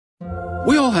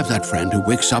We all have that friend who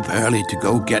wakes up early to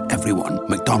go get everyone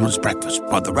McDonald's breakfast,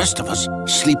 while the rest of us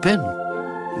sleep in.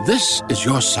 This is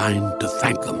your sign to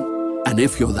thank them. And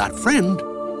if you're that friend,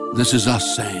 this is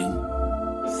us saying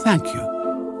thank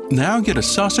you. Now get a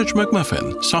sausage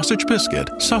McMuffin, sausage biscuit,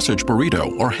 sausage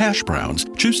burrito, or hash browns.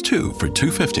 Choose 2 for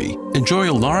 $2.50. Enjoy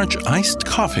a large iced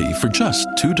coffee for just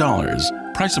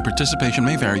 $2. Price and participation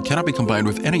may vary. Cannot be combined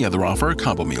with any other offer or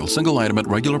combo meal. Single item at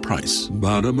regular price.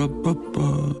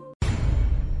 Ba-da-ba-ba-ba.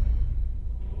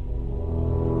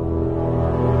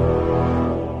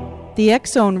 The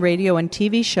X-Zone radio and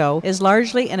TV show is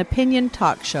largely an opinion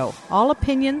talk show. All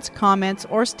opinions, comments,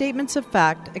 or statements of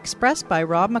fact expressed by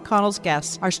Rob McConnell's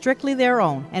guests are strictly their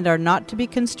own and are not to be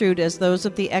construed as those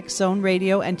of the X-Zone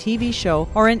radio and TV show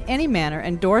or in any manner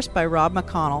endorsed by Rob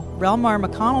McConnell, Relmar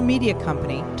McConnell Media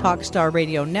Company, Talkstar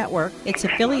Radio Network, its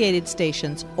affiliated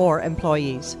stations, or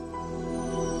employees.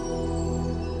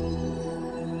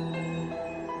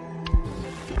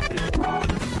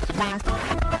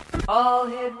 All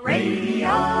Hit Radio.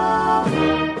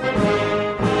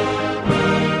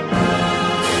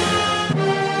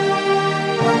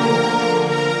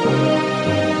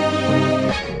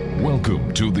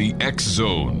 Welcome to the X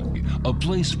Zone, a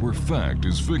place where fact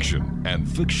is fiction and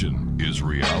fiction is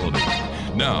reality.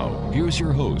 Now, here's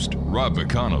your host, Rob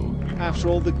McConnell. After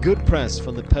all the good press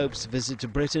from the Pope's visit to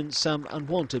Britain, some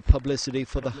unwanted publicity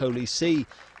for the Holy See.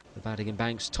 The Vatican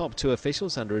Bank's top 2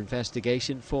 officials under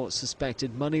investigation for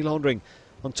suspected money laundering.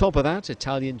 On top of that,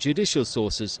 Italian judicial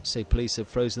sources say police have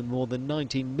frozen more than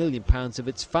 £19 million of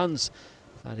its funds.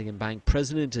 Vatican Bank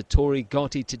President Ettore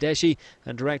Gotti Tedeschi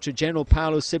and Director General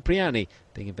Paolo Cipriani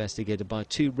being investigated by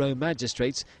 2 Rome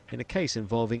magistrates in a case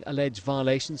involving alleged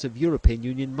violations of European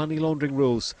Union money laundering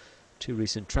rules. 2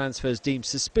 recent transfers deemed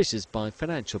suspicious by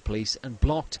financial police and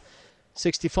blocked.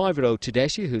 65-year-old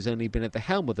Tedeschi, who's only been at the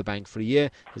helm of the bank for a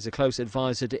year, is a close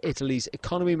advisor to Italy's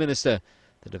economy minister.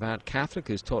 The devout Catholic,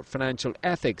 who's taught financial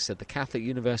ethics at the Catholic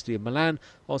University of Milan,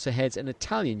 also heads an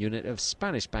Italian unit of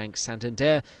Spanish bank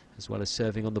Santander, as well as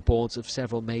serving on the boards of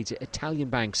several major Italian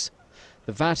banks.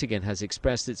 The Vatican has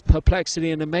expressed its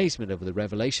perplexity and amazement over the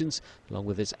revelations, along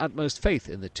with its utmost faith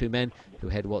in the 2 men who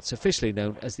head what's officially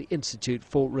known as the Institute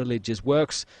for Religious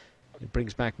Works. It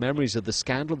brings back memories of the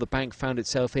scandal the bank found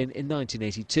itself in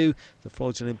 1982, the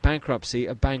fraudulent bankruptcy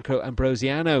of Banco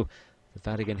Ambrosiano. The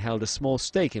Vatican held a small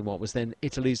stake in what was then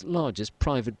Italy's largest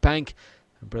private bank.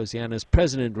 Ambrosiano's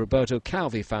president, Roberto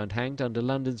Calvi, found hanged under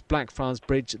London's Blackfriars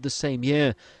Bridge the same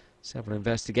year. Several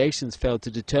investigations failed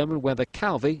to determine whether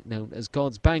Calvi, known as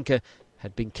God's banker,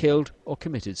 had been killed or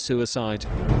committed suicide.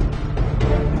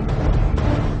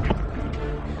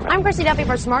 I'm Chrissy Duffy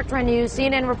for Smart Trend News.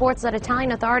 CNN reports that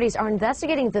Italian authorities are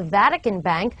investigating the Vatican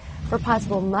Bank for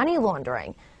possible money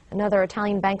laundering. Another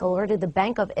Italian bank alerted the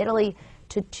Bank of Italy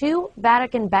to 2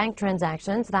 Vatican bank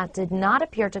transactions that did not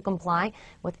appear to comply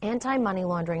with anti-money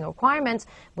laundering requirements,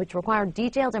 which require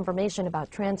detailed information about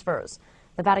transfers.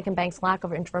 The Vatican Bank's lack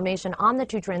of information on the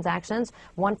 2 transactions,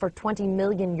 one for 20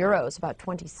 million euros, about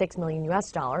 26 million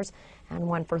US dollars, and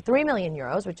one for 3 million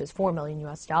euros, which is 4 million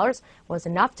US dollars, was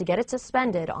enough to get it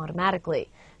suspended automatically.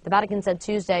 The Vatican said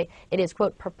Tuesday it is,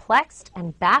 quote, perplexed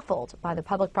and baffled by the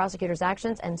public prosecutor's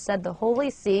actions and said the Holy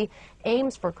See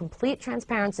aims for complete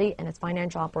transparency in its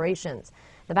financial operations.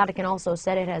 The Vatican also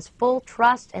said it has full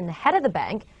trust in the head of the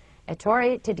bank,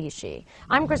 Ettore Tedeschi.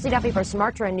 I'm Chrissy Duffy for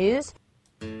Smart Trend News.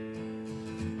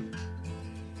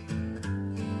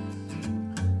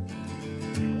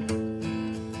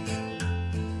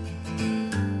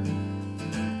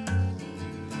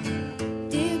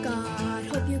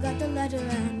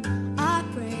 And I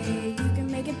pray you can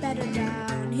make it better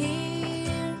down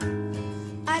here.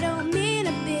 I don't mean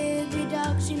a big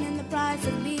reduction in the price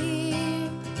of beer,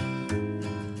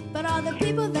 but all the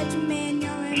people that you made in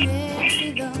your image,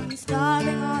 see them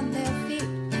starving on their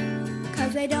feet,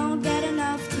 cause they don't get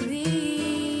enough to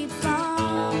eat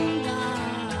from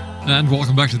God. And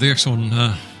welcome back to the X-Zone,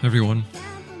 everyone.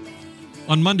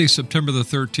 On Monday, September the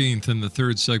 13th, in the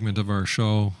 3rd segment of our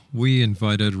show, we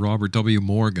invited Robert W.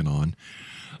 Morgan on.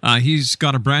 He's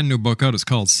got a brand new book out. It's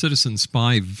called Citizen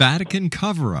Spy, Vatican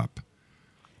Cover-Up,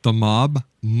 The Mob,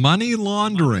 Money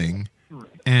Laundering,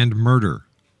 and Murder.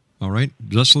 All right,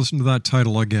 just listen to that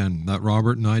title again that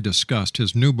Robert and I discussed.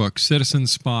 His new book, Citizen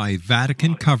Spy,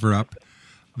 Vatican Cover-Up,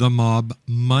 The Mob,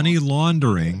 Money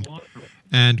Laundering,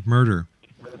 and Murder.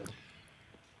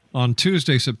 On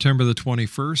Tuesday, September the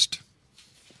 21st,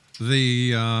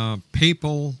 the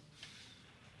papal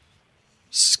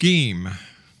scheme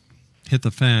hit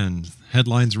the fan.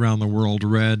 Headlines around the world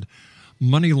read,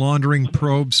 money laundering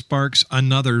probe sparks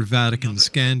another Vatican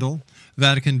scandal.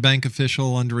 Vatican bank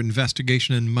official under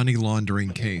investigation in money laundering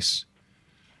case.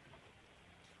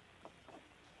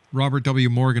 Robert W.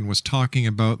 Morgan was talking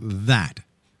about that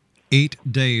 8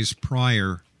 days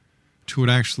prior to it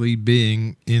actually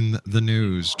being in the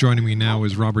news. Joining me now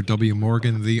is Robert W.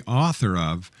 Morgan, the author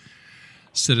of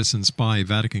Citizen Spy,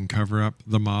 Vatican Cover-Up,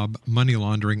 The Mob, Money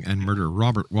Laundering, and Murder.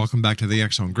 Robert, welcome back to the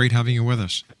X-Zone. Great having you with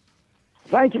us.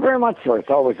 Thank you very much, sir. It's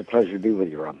always a pleasure to be with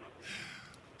you, Rob.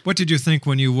 What did you think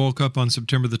when you woke up on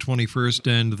September the 21st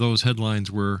and those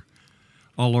headlines were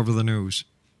all over the news?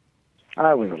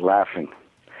 I was laughing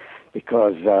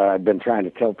because I've been trying to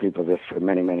tell people this for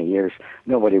many, many years.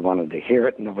 Nobody wanted to hear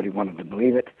it. Nobody wanted to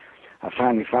believe it. I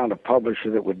finally found a publisher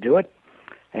that would do it,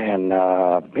 and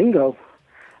bingo.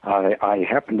 I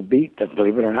happened to beat,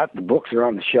 believe it or not, the books are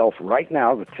on the shelf right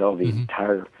now that tell the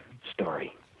entire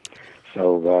story.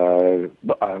 So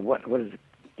what is it?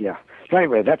 Yeah. So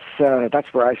anyway, that's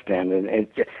where I stand, and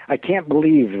I can't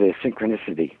believe the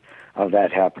synchronicity of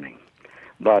that happening.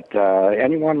 But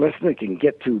anyone listening can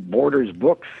get to Borders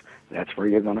Books. That's where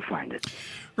you're going to find it.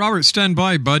 Robert, stand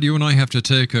by, bud. You and I have to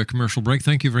take a commercial break.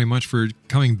 Thank you very much for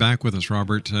coming back with us,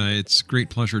 Robert. It's a great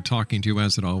pleasure talking to you,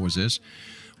 as it always is.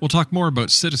 We'll talk more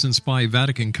about Citizen Spy,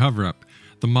 Vatican Cover-Up,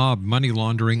 The Mob, Money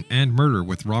Laundering, and Murder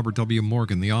with Robert W.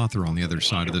 Morgan, the author, on the other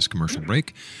side of this commercial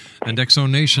break. And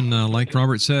X-Zone Nation, like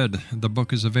Robert said, the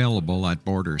book is available at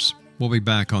Borders. We'll be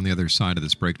back on the other side of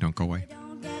this break. Don't go away.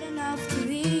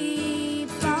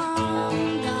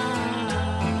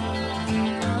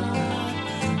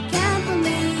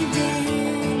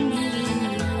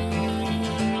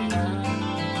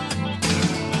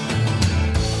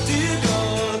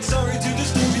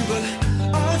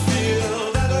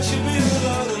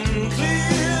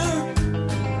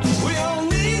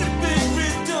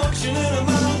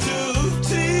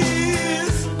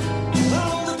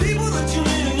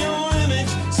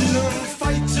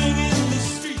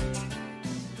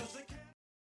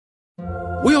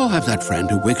 We all have that friend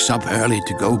who wakes up early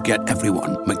to go get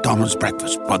everyone McDonald's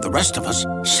breakfast, while the rest of us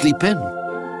sleep in.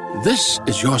 This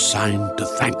is your sign to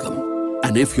thank them.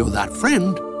 And if you're that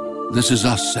friend, this is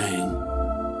us saying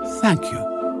thank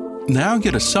you. Now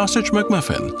get a sausage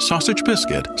McMuffin, sausage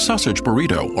biscuit, sausage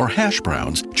burrito, or hash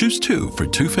browns. Choose 2 for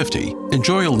 $2.50.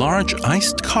 Enjoy a large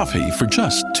iced coffee for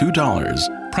just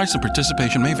 $2. Price and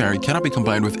participation may vary. Cannot be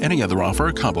combined with any other offer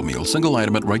or combo meal. Single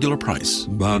item at regular price.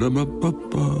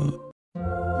 Ba-da-ba-ba-ba.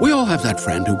 We all have that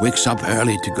friend who wakes up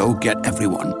early to go get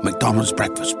everyone McDonald's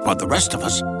breakfast, while the rest of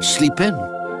us sleep in.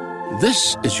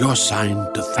 This is your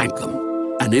sign to thank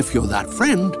them. And if you're that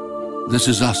friend, this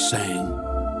is us saying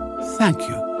thank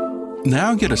you.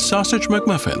 Now get a sausage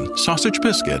McMuffin, sausage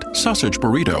biscuit, sausage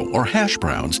burrito, or hash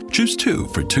browns. Choose 2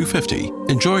 for $2.50.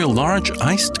 Enjoy a large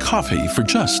iced coffee for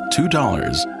just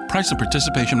 $2. Price and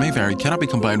participation may vary. Cannot be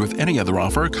combined with any other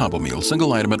offer or combo meal.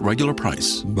 Single item at regular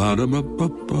price.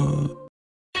 Ba-da-ba-ba-ba.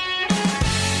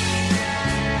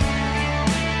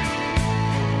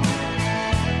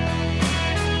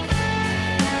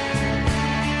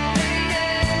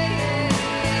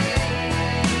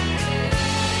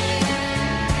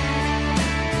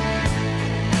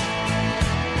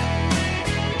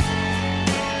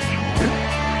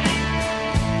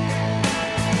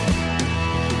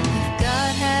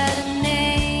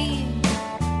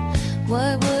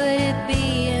 What would it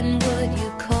be, and would you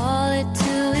call it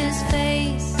to his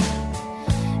face?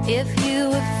 If you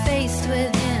were faced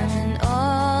with him in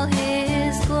all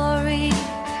his glory,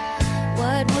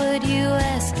 what would you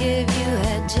ask if you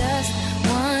had just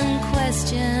one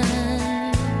question?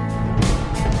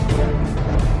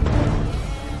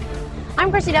 I'm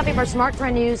Chrissy Duffy for Smart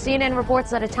Trend News. CNN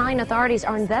reports that Italian authorities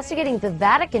are investigating the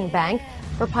Vatican bank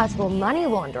for possible money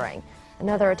laundering.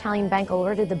 Another Italian bank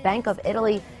alerted the Bank of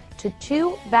Italy to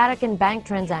 2 Vatican bank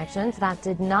transactions that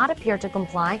did not appear to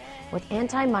comply with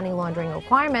anti-money laundering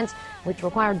requirements, which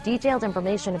require detailed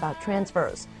information about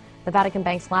transfers. The Vatican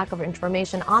Bank's lack of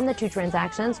information on the 2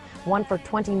 transactions, one for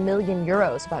 20 million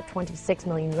euros, about 26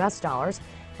 million US dollars,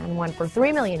 and one for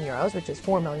 3 million euros, which is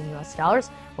 4 million US dollars,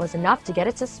 was enough to get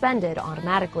it suspended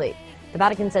automatically. The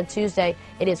Vatican said Tuesday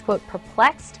it is, quote,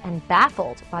 perplexed and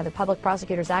baffled by the public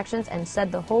prosecutor's actions, and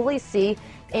said the Holy See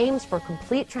aims for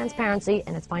complete transparency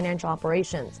in its financial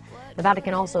operations. The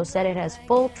Vatican also said it has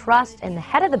full trust in the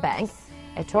head of the bank,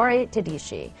 Ettore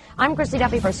Tedeschi. I'm Chrissy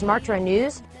Duffy for Smart Trend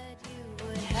News. You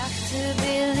would have to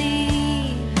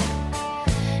believe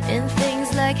in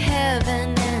things like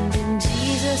heaven and in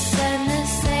Jesus and the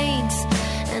saints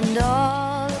and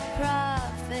all the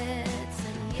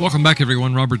prophets. Welcome back,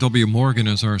 everyone. Robert W. Morgan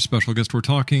is our special guest. We're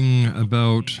talking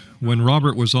about when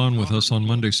Robert was on with us on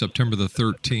Monday, September the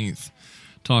 13th,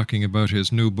 talking about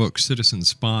his new book, Citizen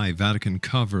Spy, Vatican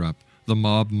Cover-Up, The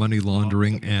Mob, Money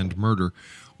Laundering, and Murder.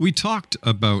 We talked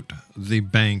about the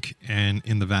bank and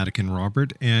in the Vatican,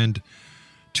 Robert, and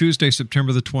Tuesday,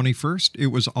 September the 21st, it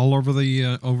was all over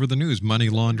the news. Money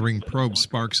laundering probe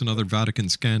sparks another Vatican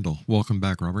scandal. Welcome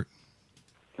back, Robert.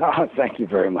 Oh, thank you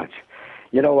very much.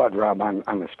 You know what, Rob?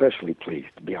 I'm especially pleased,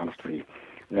 to be honest with you,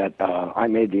 that I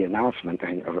made the announcement,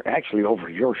 actually over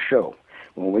your show,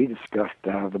 when we discussed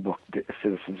the book,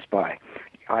 Citizen Spy.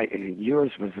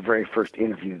 Yours was the very first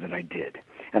interview that I did.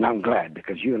 And I'm glad,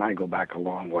 because you and I go back a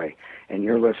long way. And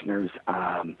your listeners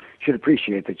should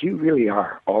appreciate that you really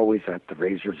are always at the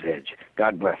razor's edge.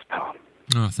 God bless, pal.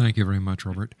 Oh, thank you very much,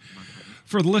 Robert.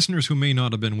 For the listeners who may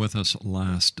not have been with us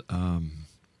last on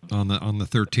the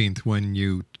 13th, when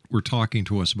you were talking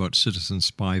to us about Citizen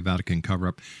Spy, Vatican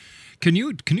Cover-Up, can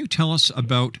you tell us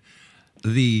about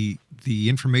the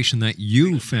information that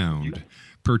you found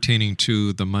pertaining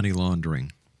to the money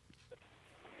laundering?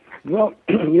 Well,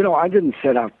 I didn't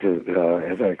set out to,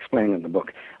 as I explained in the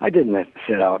book, I didn't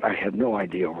set out. I had no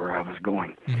idea where I was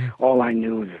going. Mm-hmm. All I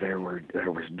knew is there was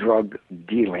drug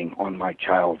dealing on my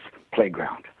child's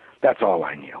playground. That's all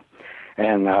I knew.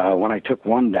 And when I took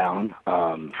one down,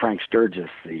 Frank Sturgis,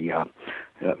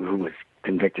 who was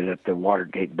convicted at the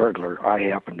Watergate burglar, I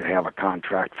happened to have a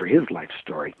contract for his life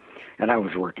story, and I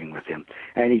was working with him.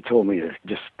 And he told me to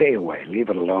just stay away, leave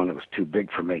it alone. It was too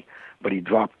big for me. But he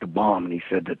dropped the bomb, and he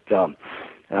said that,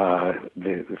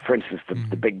 for instance,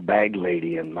 the big bag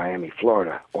lady in Miami,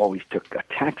 Florida, always took a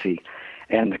taxi,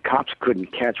 and the cops couldn't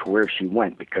catch where she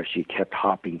went because she kept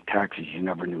hopping taxis. You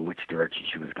never knew which direction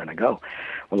she was going to go.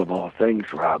 Well, of all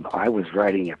things, Rob, I was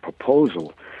writing a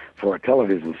proposal for a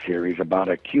television series about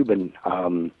a Cuban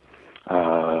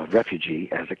refugee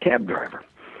as a cab driver.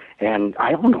 And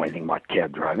I don't know anything about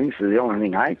cab driving, so the only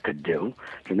thing I could do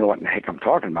to know what in the heck I'm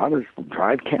talking about is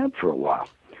drive cab for a while.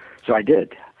 So I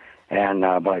did. And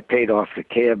but I paid off the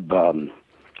cab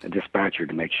dispatcher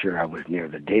to make sure I was near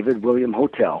the David William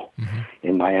Hotel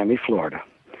in Miami, Florida,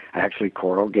 actually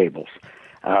Coral Gables.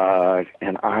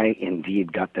 And I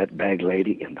indeed got that bag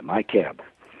lady into my cab.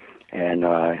 And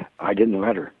I didn't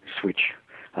let her switch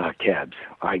cabs.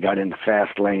 I got in the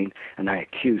fast lane, and I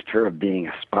accused her of being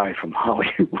a spy from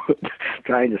Hollywood,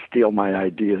 trying to steal my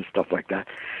ideas, stuff like that.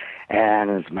 And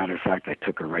as a matter of fact, I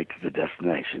took her right to the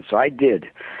destination. So I did,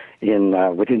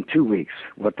 within 2 weeks,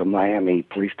 what the Miami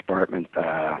Police Department,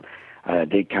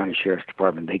 Dade County Sheriff's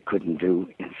Department, they couldn't do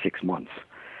in 6 months.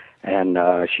 And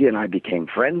she and I became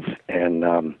friends,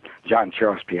 and John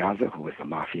Charles Piazza, who was the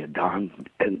mafia don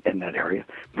in that area,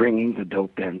 bringing the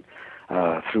dope in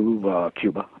through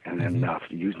Cuba, and then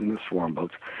using the swarm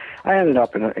boats. I ended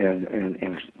up in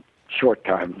a short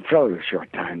time, fairly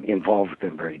short time, involved with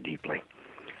them very deeply,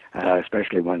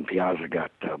 especially when Piazza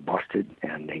got busted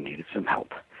and they needed some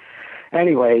help.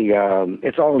 Anyway,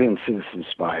 it's all in Citizen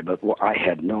Spy, but I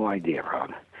had no idea,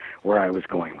 Rob, where I was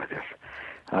going with this.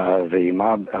 The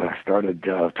mob started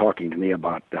talking to me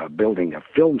about building a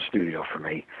film studio for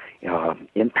me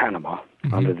in Panama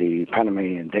under the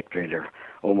Panamanian dictator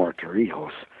Omar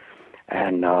Torrijos,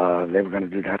 and they were going to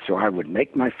do that so I would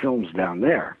make my films down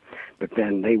there, but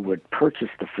then they would purchase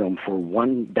the film for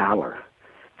 $1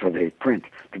 for the print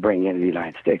to bring into the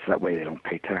United States. That way they don't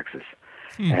pay taxes.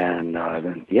 And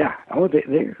then,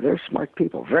 they're smart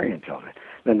people, very intelligent.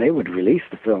 Then they would release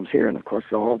the films here, and of course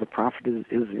all the profit is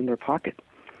in their pocket.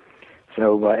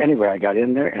 So anyway, I got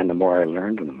in there, and the more I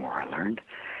learned,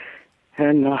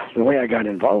 And the way I got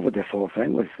involved with this whole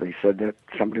thing was they said that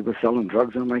somebody was selling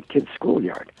drugs on my kid's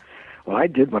schoolyard. Well, I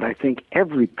did what I think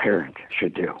every parent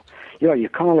should do. You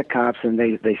call the cops, and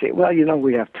they say, well,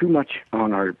 we have too much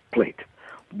on our plate.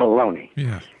 Baloney.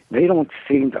 Yeah. They don't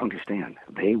seem to understand.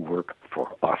 They work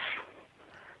for us,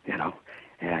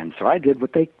 And so I did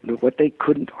what they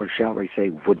couldn't, or shall we say,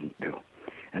 wouldn't do.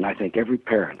 And I think every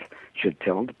parent should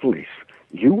tell the police,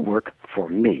 you work for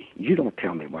me. You don't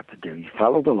tell me what to do. You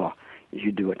follow the law.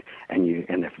 You do it. And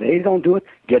if they don't do it,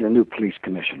 get a new police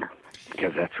commissioner,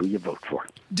 because that's who you vote for.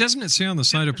 Doesn't it say on the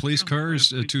side of police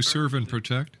cars to serve and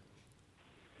protect?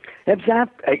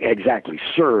 Exactly.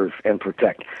 Serve and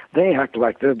protect. They act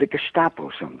like they're the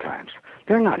Gestapo sometimes.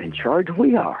 They're not in charge.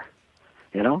 We are.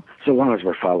 So long as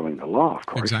we're following the law, of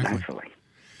course, naturally.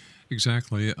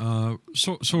 Exactly.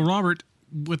 So Robert,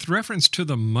 with reference to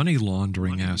the money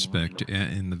laundering aspect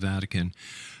in the Vatican,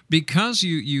 because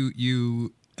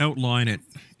you outline it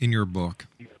in your book,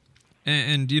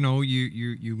 and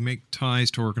you make ties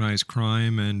to organized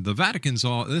crime, and the Vatican's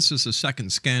this is the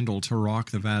second scandal to rock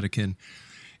the Vatican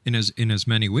in as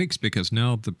many weeks, because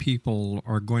now the people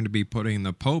are going to be putting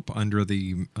the Pope under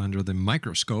the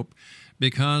microscope,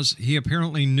 because he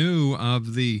apparently knew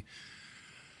of the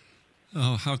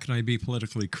how can I be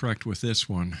politically correct with this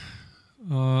one?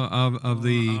 Of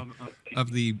the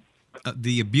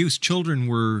abuse children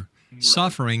were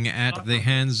suffering at the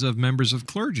hands of members of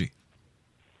clergy.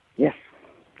 Yes.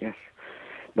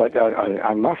 But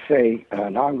I must say,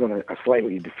 now I'm going to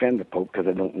slightly defend the Pope, because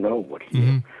I don't know what he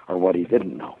knew or what he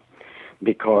didn't know.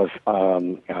 Because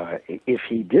if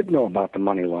he did know about the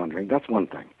money laundering, that's one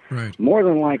thing. Right. More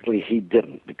than likely he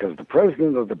didn't, because the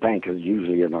president of the bank is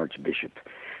usually an archbishop.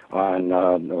 And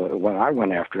when I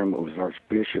went after him, it was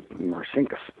Archbishop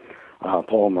Marcinkus,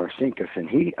 Paul Marcinkus, and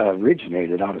he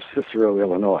originated out of Cicero,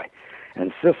 Illinois.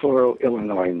 And Cicero,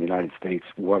 Illinois in the United States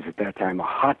was at that time a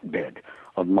hotbed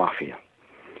of mafia.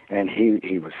 And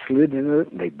he was slid into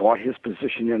it. They bought his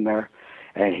position in there,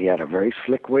 and he had a very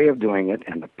slick way of doing it,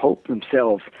 and the Pope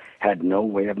themselves had no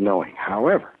way of knowing.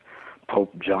 However,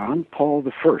 Pope John Paul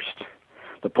I,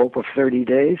 the Pope of 30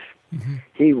 days,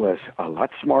 he was a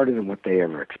lot smarter than what they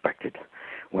ever expected.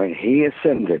 When he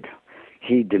ascended,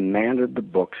 he demanded the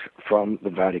books from the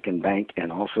Vatican Bank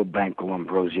and also Banco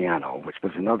Ambrosiano, which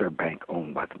was another bank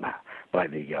owned by the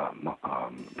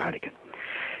Vatican.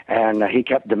 And he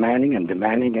kept demanding and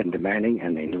demanding and demanding,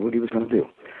 and they knew what he was going to do.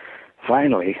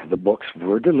 Finally, the books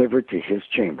were delivered to his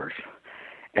chambers,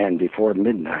 and before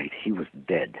midnight, he was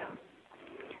dead.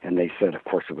 And they said, of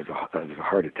course, it was a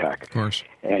heart attack. Of course.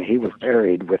 And he was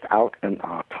buried without an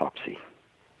autopsy.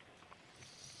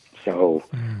 So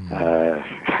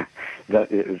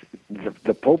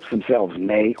the popes themselves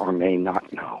may or may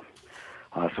not know.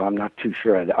 So I'm not too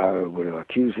sure I would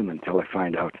accuse him until I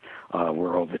find out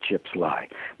where all the chips lie.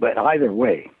 But either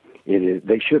way,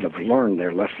 they should have learned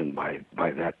their lesson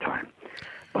by that time.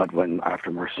 But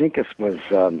after Marcinkus was,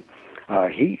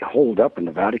 he holed up in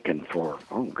the Vatican for,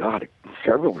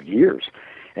 several years.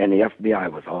 And the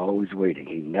FBI was always waiting.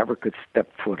 He never could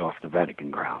step foot off the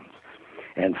Vatican grounds.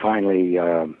 And finally,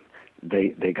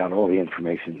 they got all the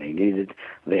information they needed.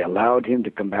 They allowed him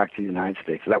to come back to the United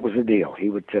States. That was the deal. He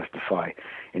would testify,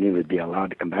 and he would be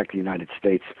allowed to come back to the United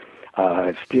States,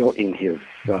 still in his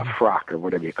frock or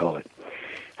whatever you call it.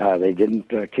 They didn't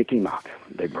kick him out.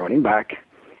 They brought him back,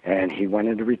 and he went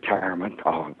into retirement,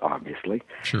 obviously.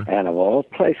 Sure. And of all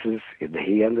places,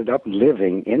 he ended up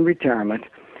living in retirement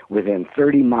within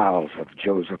 30 miles of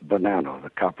Joseph Bonanno, the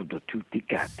capo di tutti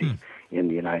gatti in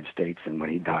the United States. And when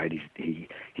he died,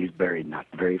 he's buried not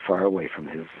very far away from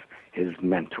his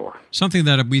mentor. Something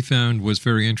that we found was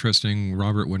very interesting,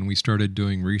 Robert, when we started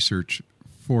doing research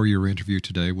for your interview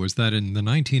today, was that in the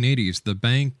 1980s,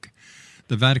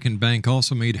 the Vatican Bank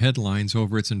also made headlines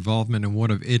over its involvement in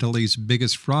one of Italy's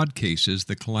biggest fraud cases,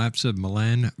 the collapse of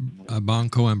Milan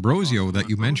Banco Ambrosio that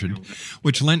you mentioned,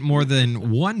 which lent more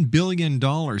than $1 billion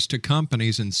to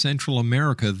companies in Central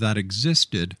America that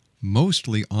existed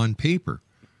mostly on paper.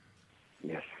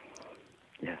 Yes.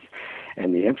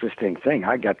 And the interesting thing,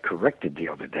 I got corrected the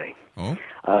other day. Oh?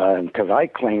 Because I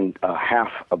claimed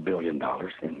 $500 million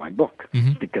in my book,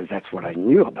 because that's what I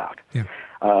knew about. Yeah.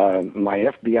 My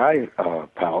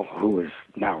FBI pal, who is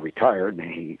now retired,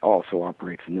 and he also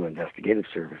operates new investigative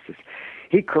services,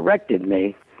 he corrected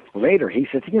me later. He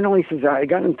said, I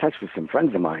got in touch with some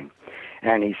friends of mine,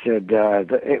 and he said,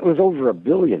 it was over $1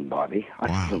 billion, Bobby.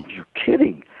 I said, you're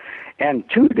kidding. And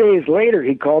 2 days later,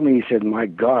 he called me. He said, my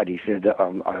God, he said,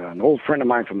 an old friend of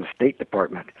mine from the State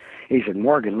Department, he said,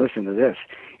 Morgan, listen to this.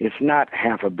 It's not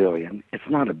 $500 million. It's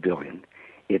not $1 billion.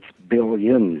 It's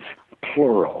billions,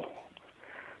 plural.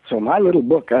 So my little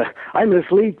book, I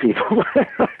mislead people.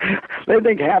 They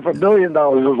think $500 million is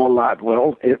a lot.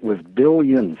 Well, it was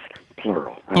billions,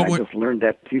 plural. And I just learned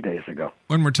that 2 days ago.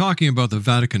 When we're talking about the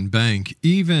Vatican Bank,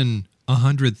 even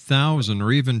 100,000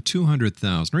 or even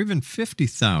 200,000 or even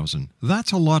 50,000,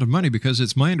 that's a lot of money, because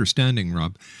it's my understanding,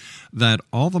 Rob, that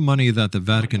all the money that the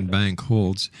Vatican Bank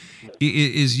holds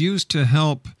is used to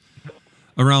help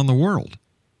around the world.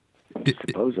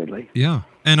 Supposedly. Yeah.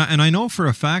 And I know for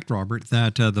a fact, Robert,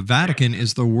 that the Vatican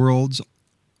is the world's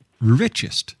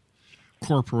richest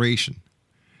corporation.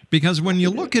 Because when you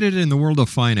look at it in the world of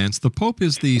finance, the Pope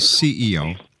is the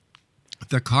CEO,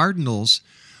 the cardinals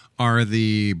are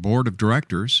the board of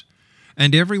directors,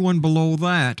 and everyone below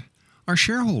that are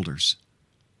shareholders.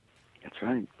 That's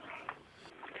right.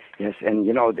 Yes, and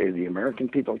the American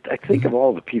people, I think of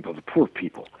all the people, the poor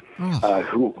people,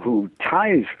 who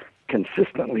tithe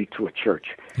consistently to a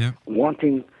church,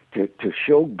 wanting to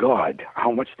show God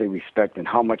how much they respect and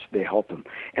how much they help them.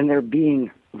 And they're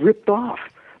being ripped off.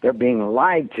 They're being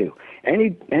lied to.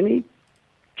 Any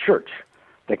church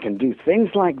that can do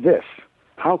things like this,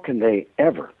 How can they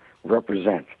ever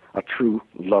represent a true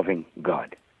loving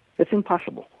God? It's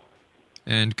impossible.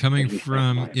 And coming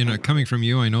from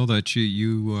you, I know that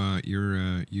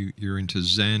you're into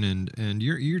Zen, and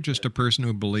you're just a person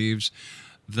who believes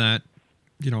that,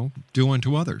 do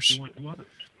unto others.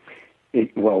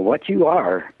 Well, what you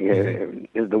are is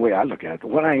the way I look at it.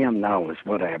 What I am now is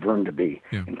what I have learned to be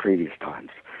in previous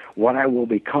times. What I will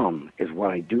become is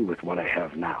what I do with what I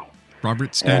have now.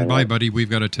 Robert, stand by, buddy. We've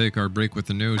got to take our break with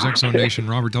the news. X-Zone Nation,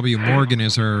 Robert W. Morgan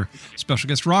is our special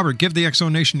guest. Robert, give the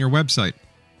X-Zone Nation your website.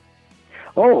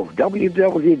 Oh,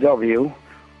 www.Robert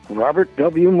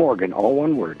W. Morgan, all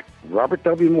one word, Robert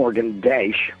W.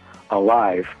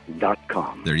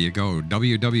 Morgan-alive.com. There you go,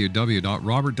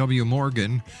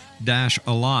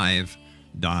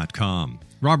 www.robertwmorgan-alive.com.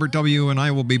 Robert W. and I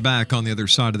will be back on the other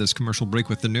side of this commercial break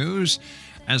with the news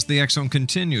as the X-Zone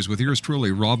continues with yours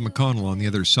truly, Rob McConnell, on the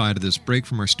other side of this break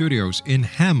from our studios in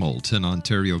Hamilton,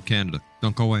 Ontario, Canada.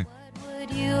 Don't go away. What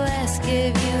would you ask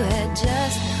if you had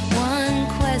just one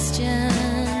question?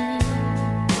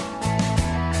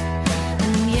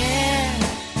 And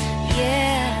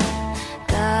yeah,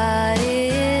 God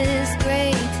is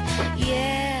great,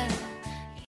 yeah.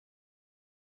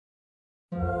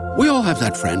 We all have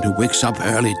that friend who wakes up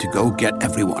early to go get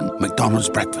everyone McDonald's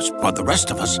breakfast, while the rest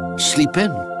of us sleep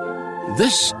in.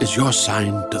 This is your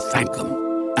sign to thank them.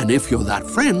 And if you're that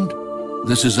friend,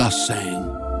 this is us saying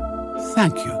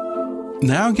thank you.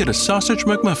 Now get a sausage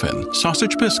McMuffin,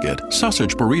 sausage biscuit,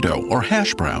 sausage burrito, or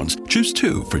hash browns. Choose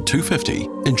 2 for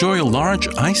 $2.50. Enjoy a large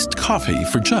iced coffee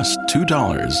for just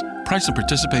 $2. Price and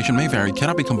participation may vary.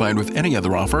 Cannot be combined with any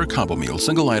other offer or combo meal.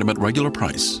 Single item at regular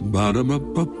price.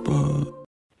 Ba-da-ba-ba-ba.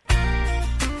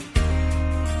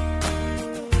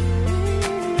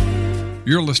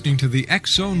 You're listening to the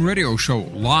X-Zone Radio Show,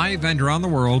 live and around the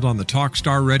world on the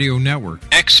Talkstar Radio Network,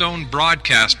 X-Zone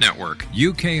Broadcast Network,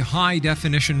 UK High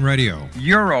Definition Radio,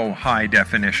 Euro High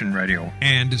Definition Radio,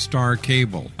 and Star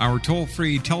Cable. Our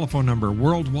toll-free telephone number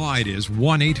worldwide is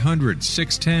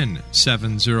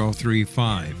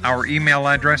 1-800-610-7035. Our email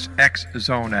address,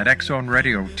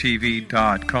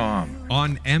 xzone@xzoneradiotv.com.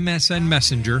 On MSN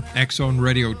Messenger,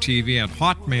 xzoneradiotv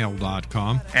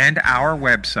 @hotmail.com, and our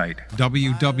website,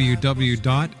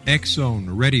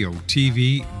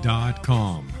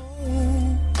 www.xzoneradiotv.com.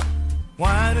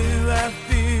 Why do I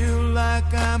feel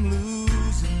like I'm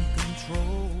losing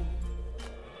control?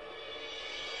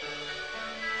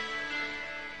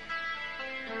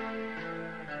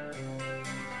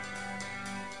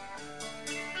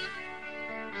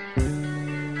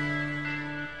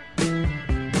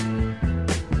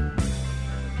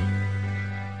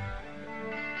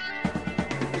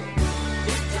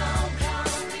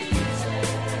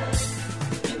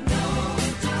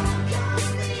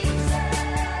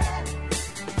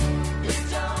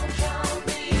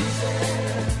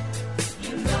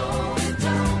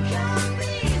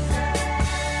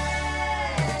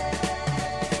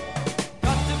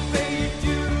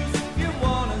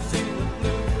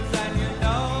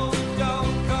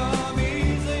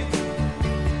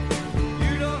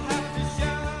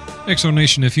 X-Zone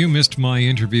Nation, if you missed my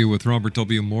interview with Robert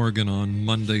W. Morgan on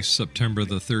Monday, September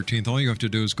the 13th, all you have to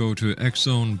do is go to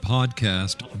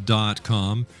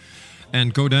xzonepodcast.com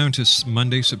and go down to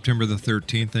Monday, September the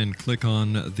 13th and click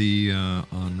on the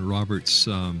on Robert's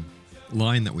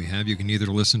line that we have. You can either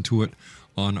listen to it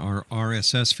on our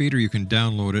RSS feed or you can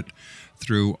download it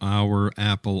through our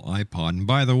Apple iPod. And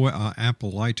by the way,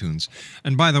 Apple iTunes.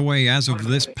 And by the way, as of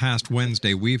this past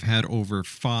Wednesday, we've had over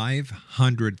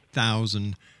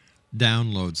 500,000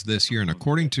 downloads this year. And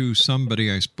according to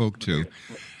somebody I spoke to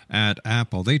at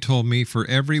Apple, they told me for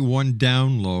every one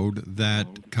download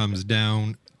that comes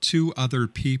down, 2 other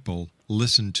people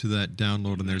listen to that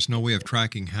download, and there's no way of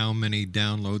tracking how many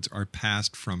downloads are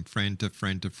passed from friend to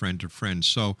friend to friend to friend.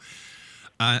 So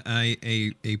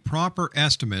a proper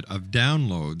estimate of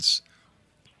downloads,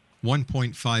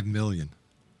 1.5 million.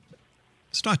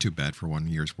 It's not too bad for 1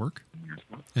 year's work.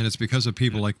 And it's because of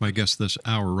people like my guest this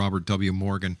hour, Robert W.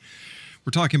 Morgan.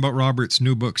 We're talking about Robert's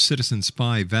new book, Citizen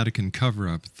Spy, Vatican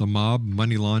Cover-Up, The Mob,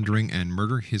 Money Laundering, and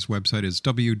Murder. His website is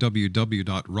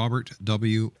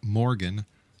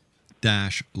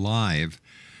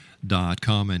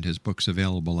www.robertwmorgan-live.com, and his book's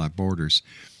available at Borders.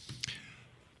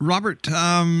 Robert,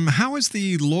 how has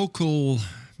the local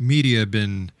media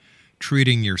been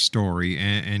treating your story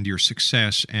and your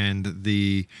success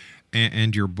and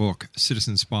your book,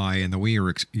 Citizen Spy, and the way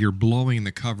you're blowing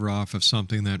the cover off of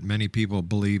something that many people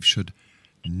believe should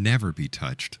never be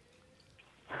touched?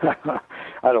 I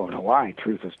don't know why.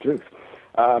 Truth is truth.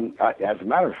 As a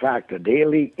matter of fact, the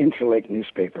Daily Interlake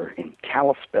newspaper in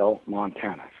Kalispell,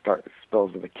 Montana,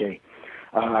 spells with a K,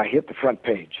 I hit the front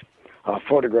page,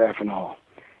 photograph and all.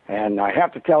 And I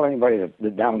have to tell anybody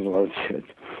that downloads it,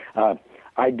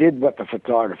 I did what the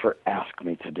photographer asked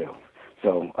me to do.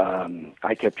 So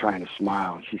I kept trying to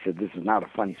smile, and she said, "This is not a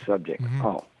funny subject." Mm-hmm.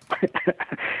 Oh.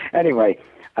 Anyway,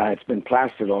 it's been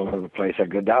plastered all over the place. I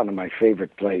go down to my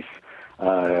favorite place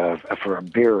for a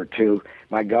beer or two.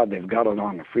 My God, they've got it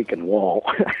on the freaking wall.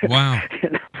 Wow.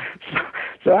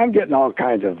 So I'm getting all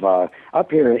kinds of,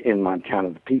 up here in Montana,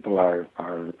 the people are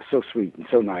so sweet and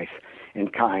so nice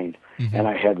and kind. Mm-hmm. And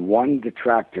I had one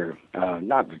detractor,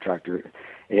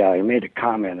 he made a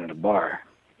comment at a bar.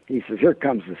 He says, "Here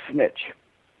comes the snitch."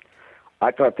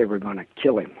 I thought they were going to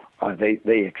kill him.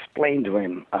 They explained to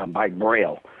him by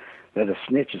Braille that a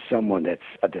snitch is someone that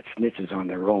snitches on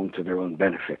their own to their own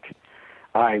benefit.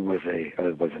 I was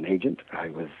an agent. I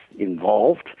was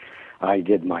involved. I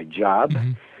did my job,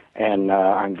 mm-hmm. and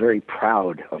I'm very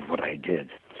proud of what I did.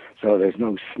 So there's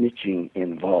no snitching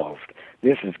involved.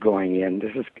 This is going in.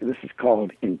 This is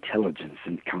called intelligence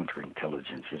and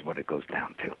counterintelligence is what it goes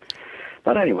down to.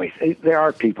 But anyways, there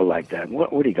are people like that.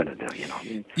 What are you going to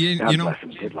do? God bless them.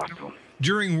 Good luck to them.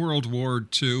 During World War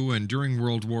II and during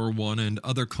World War I and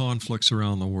other conflicts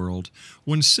around the world,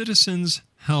 when citizens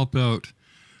help out,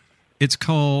 it's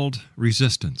called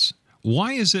resistance.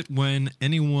 Why is it when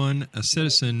a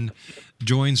citizen,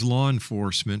 joins law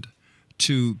enforcement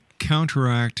to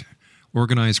counteract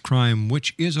organized crime,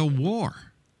 which is a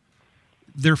war,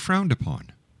 they're frowned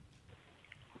upon?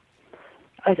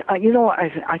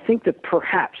 I think that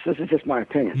perhaps, this is just my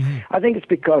opinion, mm-hmm. I think it's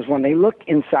because when they look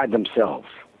inside themselves,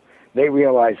 they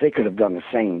realize they could have done the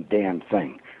same damn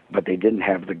thing, but they didn't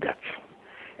have the guts.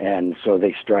 And so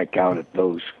they strike out at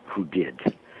those who did.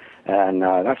 And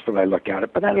that's what I look at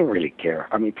it, but I don't really care.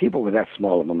 I mean, people with that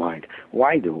small of a mind,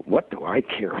 what do I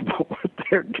care about what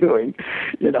they're doing?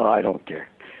 I don't care.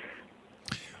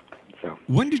 So,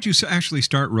 when did you actually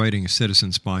start writing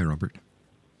Citizen Spy, Robert?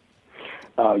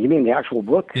 You mean the actual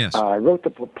book? Yes. I wrote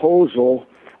the proposal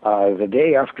the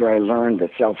day after I learned that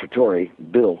Salvatore,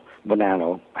 Bill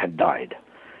Bonanno, had died.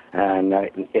 And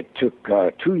it took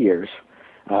 2 years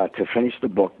to finish the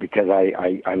book because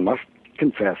I must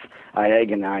confess, I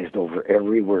agonized over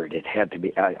every word. It had to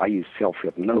be, I used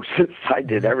self-hypnosis. I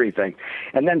did everything.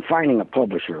 And then finding a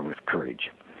publisher with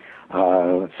courage.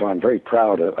 So I'm very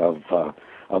proud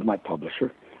of my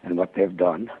publisher and what they've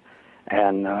done.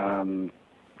 And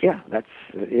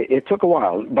it took a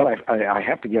while, but I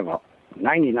have to give up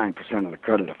 99% of the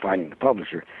credit of finding the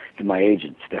publisher to my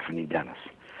agent, Stephanie Dennis.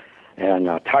 And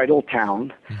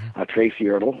Titletown, mm-hmm. Tracy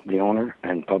Ertl, the owner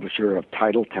and publisher of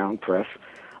Titletown Press,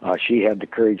 she had the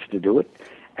courage to do it.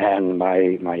 And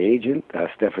my agent,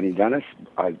 Stephanie Dennis,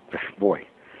 I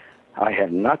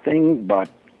have nothing but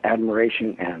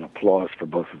admiration and applause for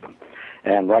both of them.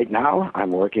 And right now,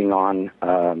 I'm working on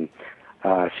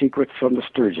Secrets from the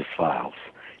Sturgis Files.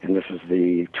 And this is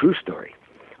the true story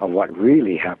of what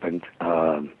really happened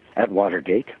at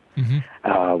Watergate,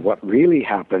 mm-hmm. What really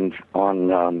happened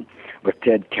on with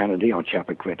Ted Kennedy on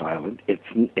Chappaquiddick Island.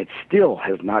 It still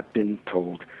has not been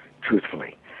told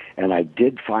truthfully. And I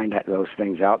did find those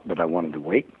things out, but I wanted to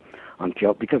wait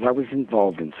because I was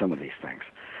involved in some of these things.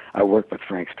 I worked with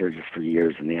Frank Sturgis for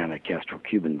years in the anti-Castro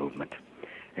Cuban movement.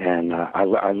 And I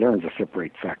learned to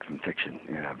separate facts and fiction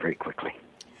very quickly.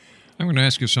 I'm going to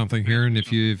ask you something here, and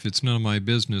if it's none of my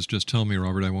business, just tell me,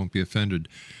 Robert. I won't be offended.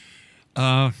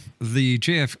 The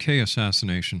JFK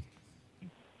assassination,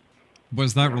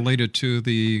 was that related to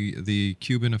the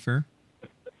Cuban affair?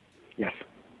 Yes.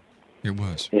 It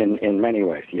was. In many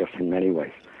ways, yes, in many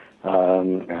ways.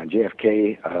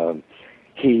 JFK,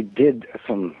 he did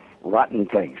some rotten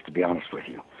things, to be honest with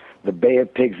you. The Bay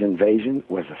of Pigs invasion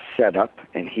was a setup,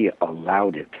 and he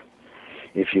allowed it.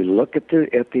 If you look at the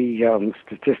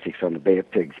statistics on the Bay of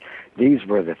Pigs, these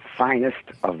were the finest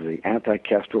of the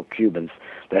anti-Castro Cubans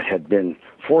that had been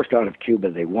forced out of Cuba.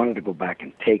 They wanted to go back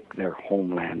and take their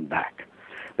homeland back.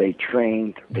 They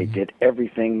trained, they did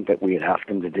everything that we had asked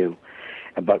them to do.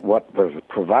 But what was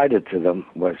provided to them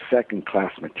was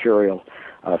second-class material,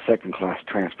 second-class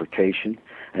transportation,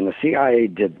 and the CIA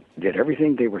did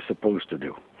everything they were supposed to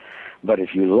do. But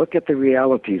if you look at the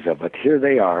realities of it, here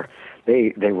they are.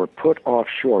 They were put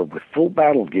offshore with full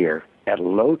battle gear at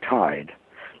low tide,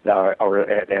 or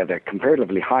at a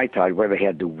comparatively high tide, where they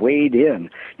had to wade in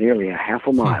nearly a half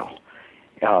a mile,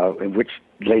 which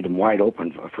laid them wide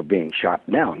open for being shot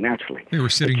down, naturally. They were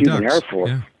sitting the Cuban ducks. Air Force,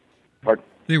 Yeah.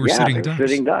 They were sitting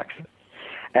ducks.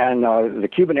 And the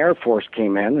Cuban Air Force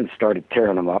came in and started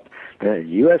tearing them up. The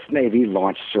U.S. Navy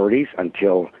launched sorties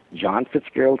until John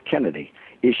Fitzgerald Kennedy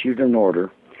issued an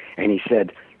order, and he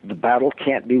said, the battle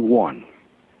can't be won.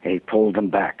 And he pulled them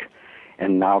back.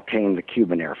 And now came the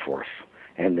Cuban Air Force,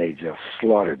 and they just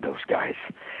slaughtered those guys.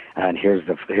 And here's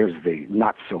the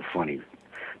not so funny.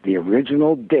 The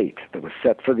original date that was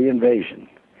set for the invasion,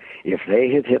 if they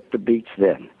had hit the beach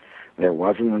then, there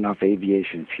wasn't enough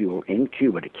aviation fuel in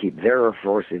Cuba to keep their Air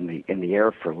Force in the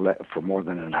air for more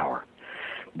than an hour.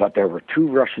 But there were 2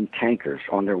 Russian tankers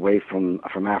on their way from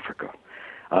Africa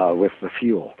with the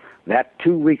fuel. That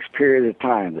 2 weeks period of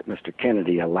time that Mr.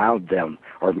 Kennedy allowed them,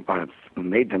 or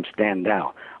made them stand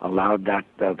down, allowed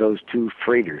those 2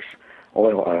 freighters,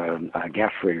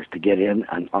 gas freighters, to get in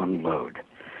and unload.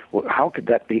 Well, how could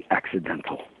that be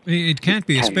accidental? It can't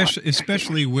be,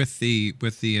 especially with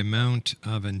the amount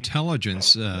of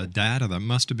intelligence data that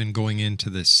must have been going into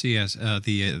the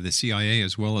CIA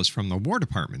as well as from the War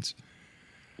departments.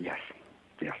 Yes.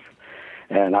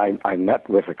 And I met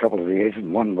with a couple of the agents.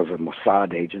 One was a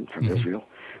Mossad agent from Israel.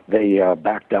 They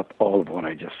backed up all of what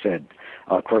I just said.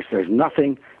 Of course, there's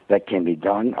nothing that can be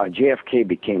done. JFK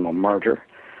became a martyr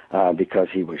because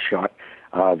he was shot.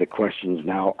 The questions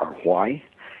now are why.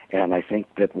 And I think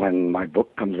that when my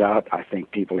book comes out, I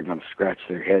think people are going to scratch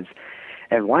their heads.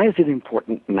 And why is it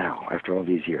important now, after all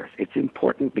these years? It's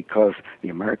important because the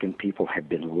American people have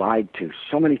been lied to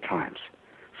so many times.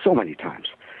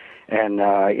 And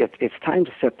it's time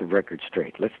to set the record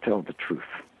straight. Let's tell the truth.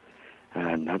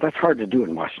 And that's hard to do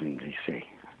in Washington, D.C.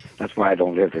 That's why I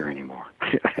don't live there anymore.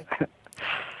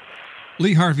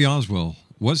 Lee Harvey Oswald,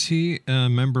 was he a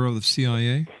member of the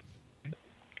CIA?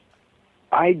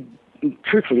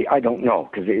 Truthfully, I don't know,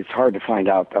 because it's hard to find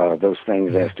out those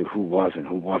things as to who was and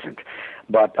who wasn't.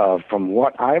 But from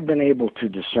what I've been able to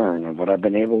discern and what I've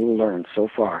been able to learn so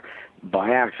far,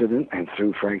 by accident and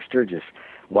through Frank Sturgis,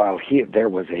 while there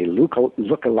was a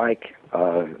look-alike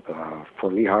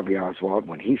for Lee Harvey Oswald,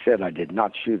 when he said I did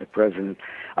not shoot the president,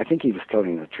 I think he was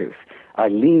telling the truth. I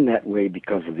lean that way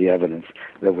because of the evidence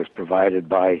that was provided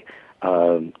by,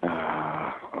 what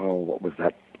was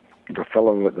that? The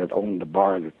fellow that owned the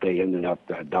bar that they ended up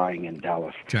dying in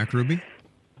Dallas. Jack Ruby?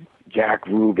 Jack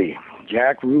Ruby.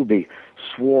 Jack Ruby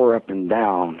swore up and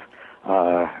down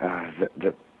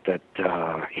that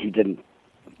he didn't,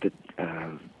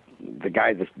 the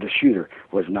guy, the shooter,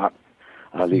 was not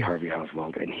Lee Harvey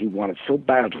Oswald, and he wanted so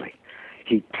badly.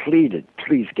 He pleaded,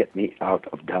 please get me out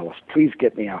of Dallas. Please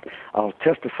get me out. I'll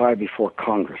testify before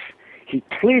Congress. He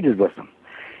pleaded with them.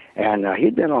 And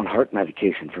he'd been on heart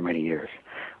medication for many years.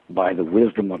 By the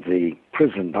wisdom of the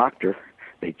prison doctor,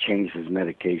 they changed his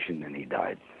medication and he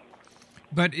died.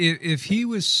 But if he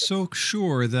was so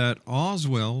sure that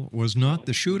Oswald was not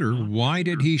the shooter, why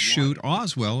did he shoot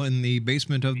Oswald in the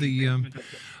basement of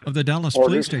the Dallas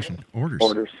police station?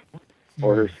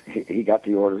 Orders. He got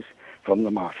the orders from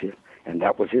the mafia, and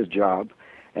that was his job.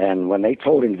 And when they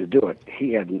told him to do it,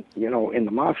 he had, in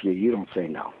the mafia, you don't say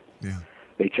no. Yeah.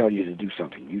 They tell you to do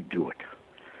something, you do it.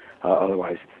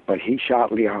 Otherwise, but he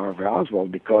shot Lee Harvey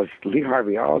Oswald because Lee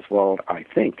Harvey Oswald, I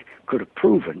think, could have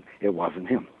proven it wasn't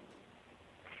him.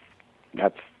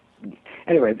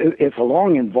 Anyway, it's a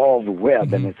long, involved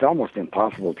web, and it's almost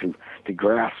impossible to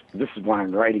grasp. This is why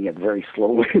I'm writing it very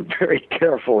slowly and very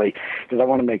carefully, because I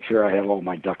want to make sure I have all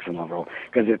my ducks in a row,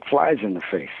 because it flies in the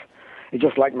face. It's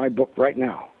just like my book right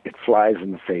now. It flies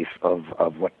in the face of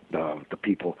what the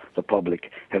people, the public,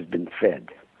 has been fed.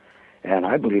 And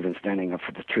I believe in standing up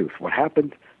for the truth. What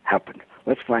happened, happened.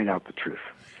 Let's find out the truth.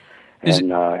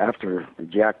 And after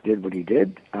Jack did what he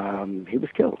did, he was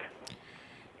killed.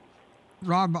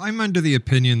 Rob, I'm under the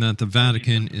opinion that the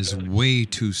Vatican is way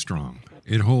too strong.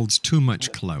 It holds too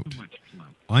much clout.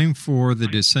 I'm for the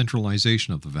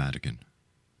decentralization of the Vatican.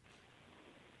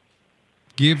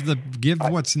 Give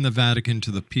what's in the Vatican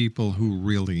to the people who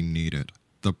really need it.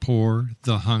 The poor,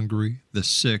 the hungry, the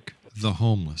sick, the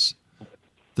homeless,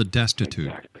 the destitute.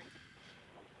 Exactly.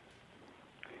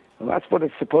 Well, that's what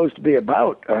it's supposed to be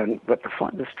about. But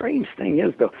the strange thing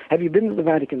is, though, have you been to the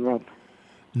Vatican, Rob?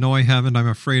 No, I haven't. I'm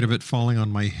afraid of it falling on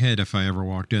my head if I ever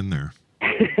walked in there.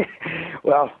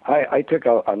 Well, I took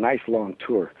a nice long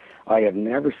tour. I have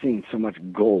never seen so much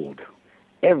gold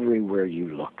everywhere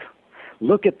you look.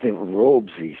 Look at the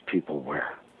robes these people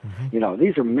wear. Mm-hmm.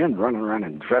 These are men running around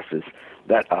in dresses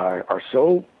that are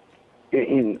so they're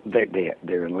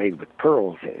inlaid with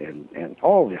pearls and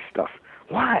all this stuff.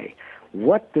 Why?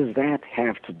 What does that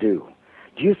have to do?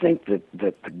 Do you think that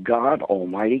the God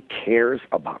Almighty cares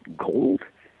about gold?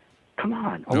 Come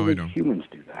on, only humans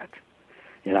do that.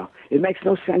 It makes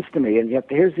no sense to me. And yet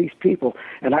here's these people,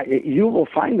 and you will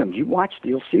find them. You watch,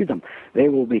 you'll see them. They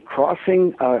will be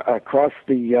crossing across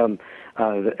and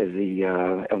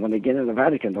when they get in the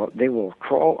Vatican, they will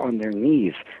crawl on their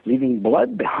knees, leaving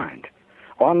blood behind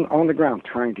on the ground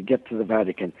trying to get to the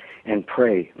Vatican and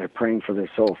pray. They're praying for their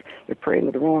souls. They're praying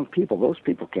to the wrong people. Those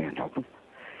people can't help them.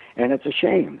 And it's a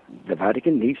shame. The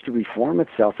Vatican needs to reform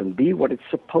itself and be what it's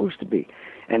supposed to be,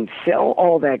 and sell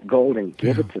all that gold and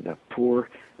give it to the poor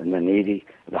and the needy,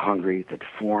 the hungry, the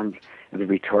deformed, and the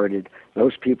retarded,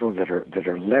 those people that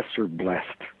are lesser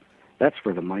blessed. That's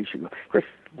where the money should go. Chris,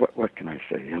 what can I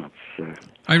say? You know, it's,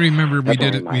 I remember we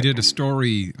did a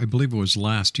story, I believe it was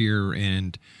last year,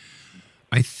 and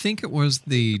I think it was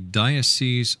the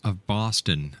Diocese of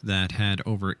Boston that had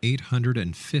over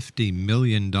 $850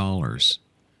 million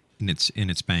in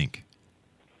its bank.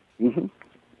 Mm-hmm.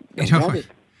 You know,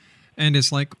 and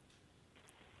it's like,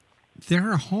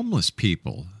 there are homeless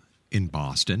people in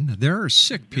Boston. There are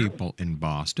sick people in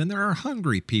Boston. There are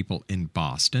hungry people in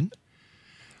Boston.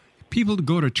 People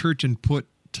go to church and put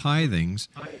tithings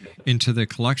into the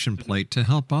collection plate to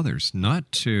help others, not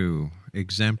to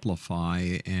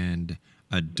exemplify and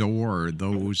adore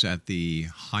those at the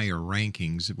higher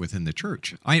rankings within the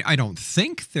church. I don't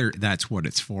think that's what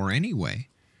it's for anyway.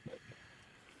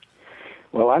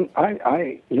 Well,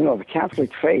 I the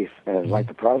Catholic faith, like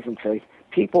the Protestant faith,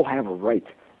 people have a right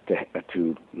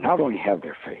to not only have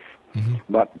their faith,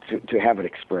 but to have it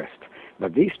expressed.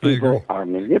 But these people are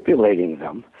manipulating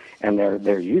them, and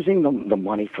they're using the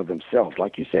money for themselves.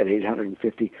 Like you said,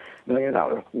 $850 million.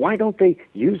 Why don't they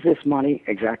use this money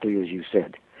exactly as you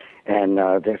said? And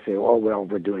they say, oh, well,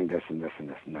 we're doing this and this and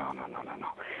this. No.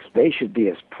 They should be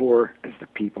as poor as the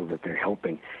people that they're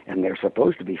helping, and they're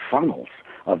supposed to be funnels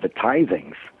of the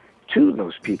tithings to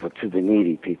those people, to the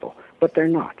needy people, but they're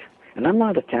not. And I'm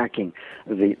not attacking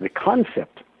the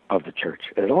concept of the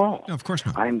church at all. No, of course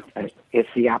not. It's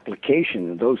the application,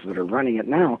 and those that are running it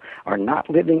now are not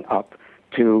living up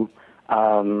to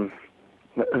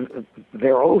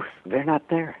their oath. They're not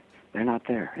there. They're not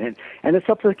there. And it's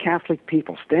up to the Catholic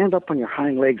people. Stand up on your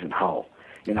hind legs and howl.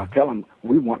 You know, tell them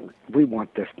we want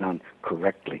this done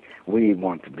correctly. We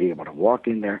want to be able to walk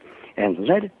in there and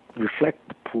let it reflect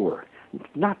the poor,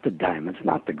 not the diamonds,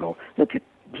 not the gold. Look at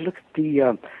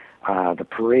the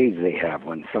parades they have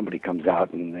when somebody comes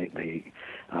out and they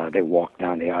walk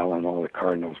down the aisle and all the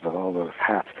cardinals with all those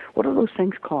hats. What do those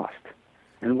things cost?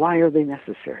 And why are they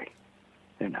necessary?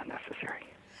 They're not necessary.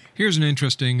 Here's an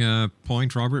interesting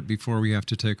point, Robert, before we have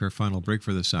to take our final break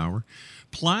for this hour.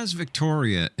 Place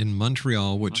Victoria in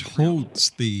Montreal, which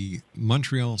holds the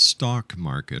Montreal stock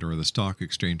market or the stock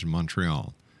exchange in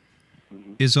Montreal,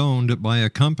 is owned by a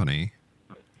company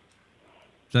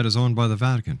that is owned by the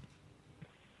Vatican.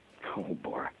 Oh,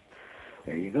 boy.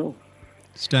 There you go.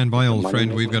 Stand by, old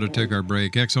friend. We've got to take our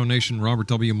break. Exo Nation, Robert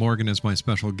W. Morgan is my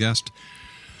special guest.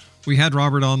 We had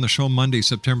Robert on the show Monday,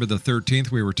 September the 13th.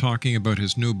 We were talking about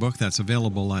his new book that's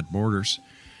available at Borders.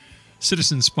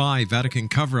 Citizen Spy, Vatican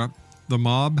Cover-Up, The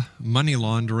Mob, Money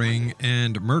Laundering,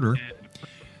 and Murder.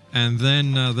 And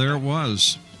then there it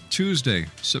was, Tuesday,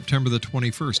 September the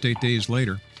 21st, 8 days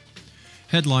later.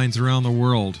 Headlines around the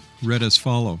world read as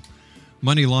follow.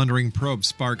 Money laundering probe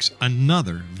sparks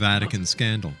another Vatican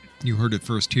scandal. You heard it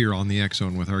first here on the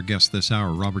X-Zone with our guest this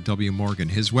hour, Robert W. Morgan.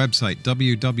 His website,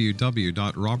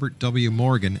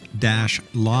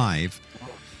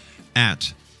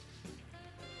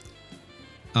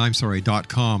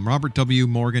 www.robertwmorgan.com.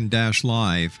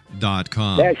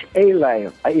 robertwmorgan-live.com.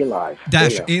 A-live. A-live.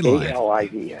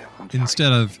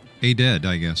 Instead of A-dead,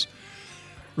 I guess.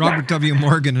 Robert W.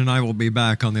 Morgan and I will be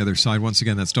back on the other side. Once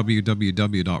again, that's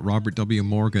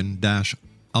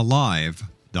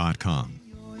www.robertwmorgan-alive.com.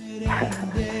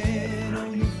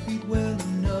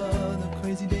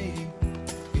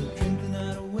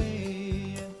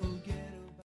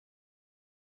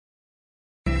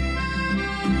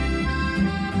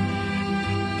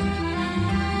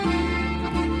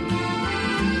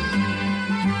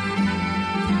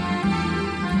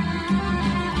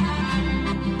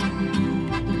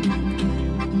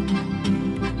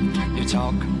 You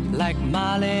talk like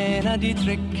Marlene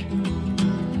Dietrich,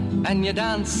 and you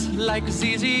dance like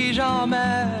Zizi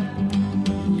Jeanmaire.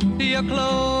 Your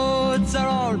clothes are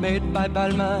all made by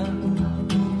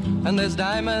Balmain, and there's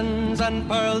diamonds and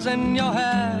pearls in your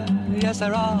hair. Yes,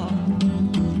 there are.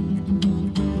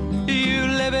 You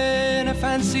live in a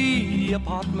fancy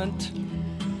apartment.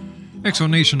 Exo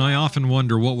Nation, I often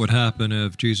wonder what would happen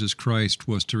if Jesus Christ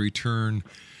was to return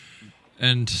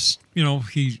and, you know,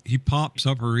 he pops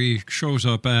up or he shows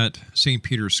up at St.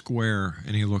 Peter's Square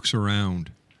and he looks around.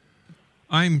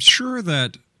 I'm sure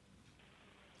that,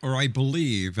 or I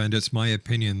believe, and it's my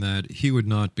opinion, that he would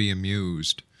not be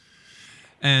amused.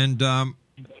 And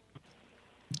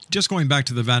just going back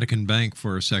to the Vatican Bank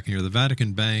for a second here, the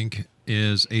Vatican Bank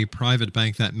is a private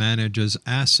bank that manages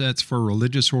assets for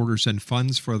religious orders and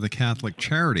funds for the Catholic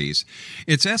charities.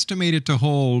 It's estimated to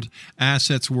hold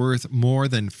assets worth more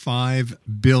than $5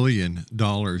 billion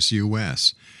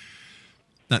U.S.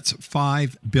 That's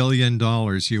 $5 billion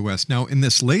U.S. Now, in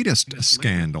this latest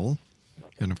scandal,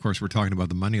 and of course we're talking about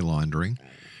the money laundering,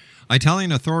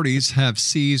 Italian authorities have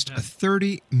seized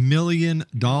 $30 million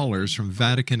from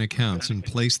Vatican accounts and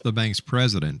placed the bank's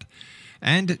president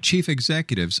and chief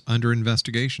executives under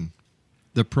investigation.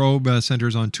 The probe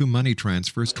centers on two money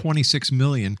transfers, $26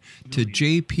 million to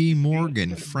J.P.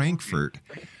 Morgan, Frankfurt,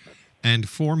 and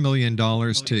 $4 million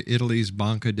to Italy's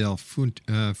Banca del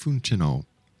Fucino.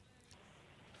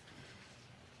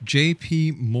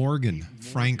 J.P. Morgan,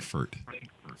 Frankfurt.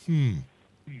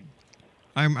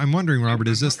 I'm wondering, Robert,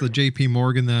 is this the J.P.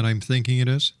 Morgan that I'm thinking it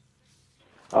is?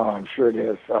 Oh, I'm sure it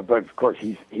is. But, of course,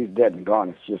 he's dead and gone.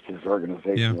 It's just his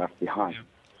organization left behind.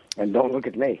 And don't look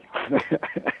at me.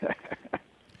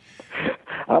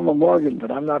 I'm a Morgan, but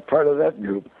I'm not part of that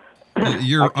group.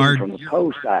 You're from the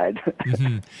Poe side.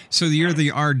 So you're the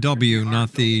RW,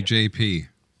 not the JP.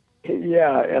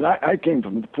 Yeah, and I came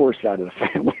from the poor side of the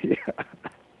family.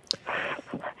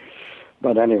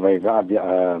 But anyway, Rob,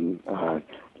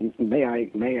 may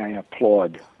I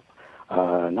applaud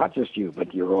not just you,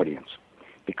 but your audience,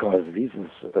 because these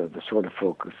are the sort of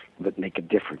folks that make a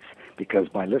difference. Because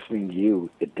by listening to you,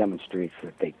 it demonstrates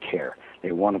that they care.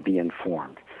 They want to be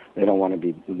informed. They don't want to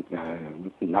be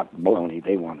not baloney.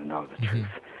 They want to know the truth.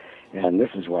 And this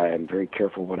is why I'm very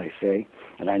careful what I say.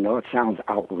 And I know it sounds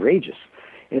outrageous.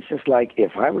 It's just like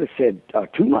if I would have said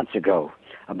 2 months ago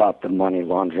about the money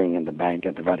laundering in the bank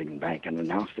at the Vatican Bank and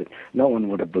announced it, no one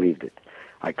would have believed it.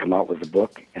 I come out with a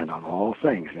book and on all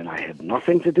things, and I had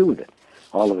nothing to do with it.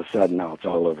 All of a sudden, now it's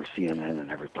all over CNN and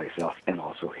every place else, and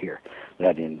also here,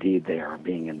 that indeed they are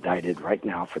being indicted right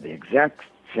now for the exact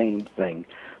same thing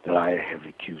that I have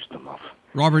accused them of.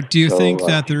 Robert, do you think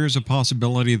that there is a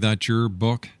possibility that your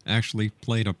book actually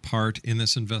played a part in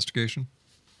this investigation?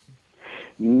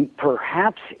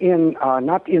 Perhaps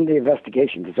not in the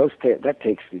investigation, because that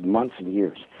takes months and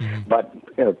years. But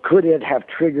could it have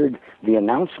triggered the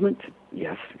announcement?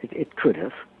 Yes, it could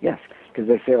have, yes. Because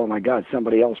they say, oh, my God,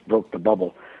 somebody else broke the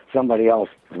bubble. Somebody else,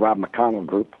 the Rob McConnell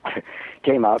group,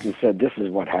 came out and said this is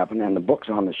what happened, and the book's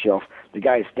on the shelf. The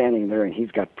guy's standing there, and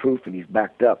he's got proof, and he's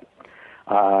backed up.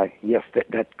 Yes,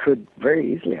 that could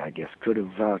very easily, I guess, could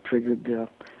have triggered the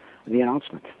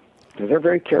announcement. Because they're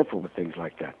very careful with things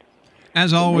like that.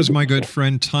 As always, my good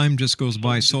friend, time just goes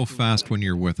by so fast when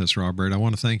you're with us, Robert. I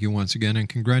want to thank you once again, and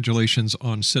congratulations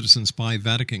on Citizen Spy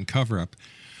Vatican cover-up,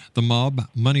 the mob,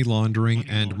 money laundering,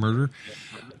 and murder.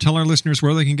 Tell our listeners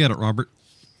where they can get it, Robert.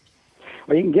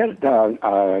 Well, you can get it,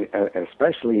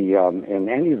 especially in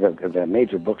any of the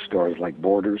major bookstores like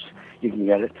Borders. You can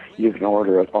get it. You can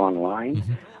order it online.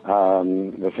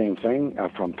 The same thing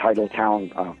from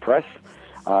Titletown Press.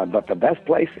 But the best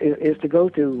place is to go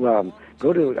to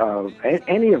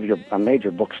any of your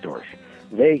major bookstores.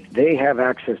 They have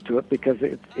access to it because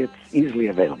it's easily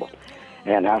available,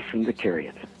 and ask them to carry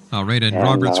it. All right, and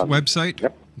Robert's website?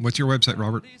 Yep. What's your website,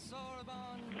 Robert?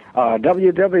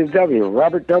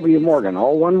 Robert W. Morgan,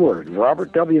 all one word,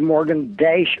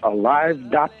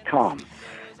 robertwmorgan-alive.com.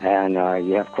 And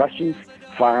you have questions,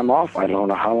 fire them off. I don't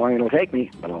know how long it'll take me,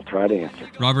 but I'll try to answer.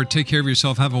 Robert, take care of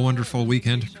yourself. Have a wonderful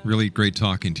weekend. Really great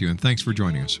talking to you, and thanks for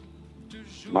joining us.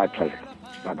 My pleasure.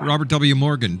 Bye-bye. Robert W.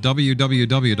 Morgan,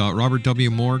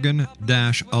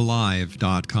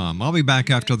 www.robertwmorgan-alive.com. I'll be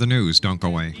back after the news. Don't go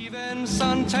away. Even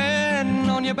suntan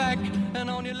on your back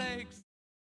and on your legs.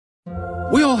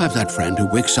 We all have that friend who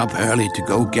wakes up early to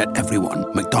go get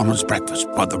everyone McDonald's breakfast,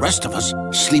 while the rest of us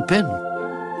sleep in.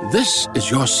 This is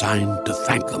your sign to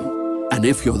thank them. And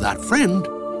if you're that friend,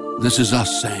 this is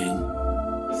us saying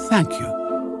thank you.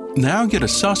 Now get a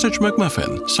sausage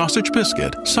McMuffin, sausage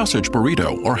biscuit, sausage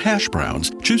burrito, or hash browns.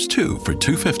 Choose 2 for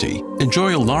 $2.50.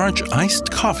 Enjoy a large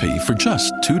iced coffee for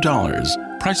just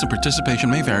 $2. Price and participation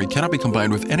may vary. Cannot be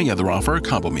combined with any other offer or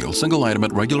combo meal. Single item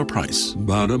at regular price.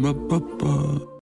 Ba-da-ba-ba-ba.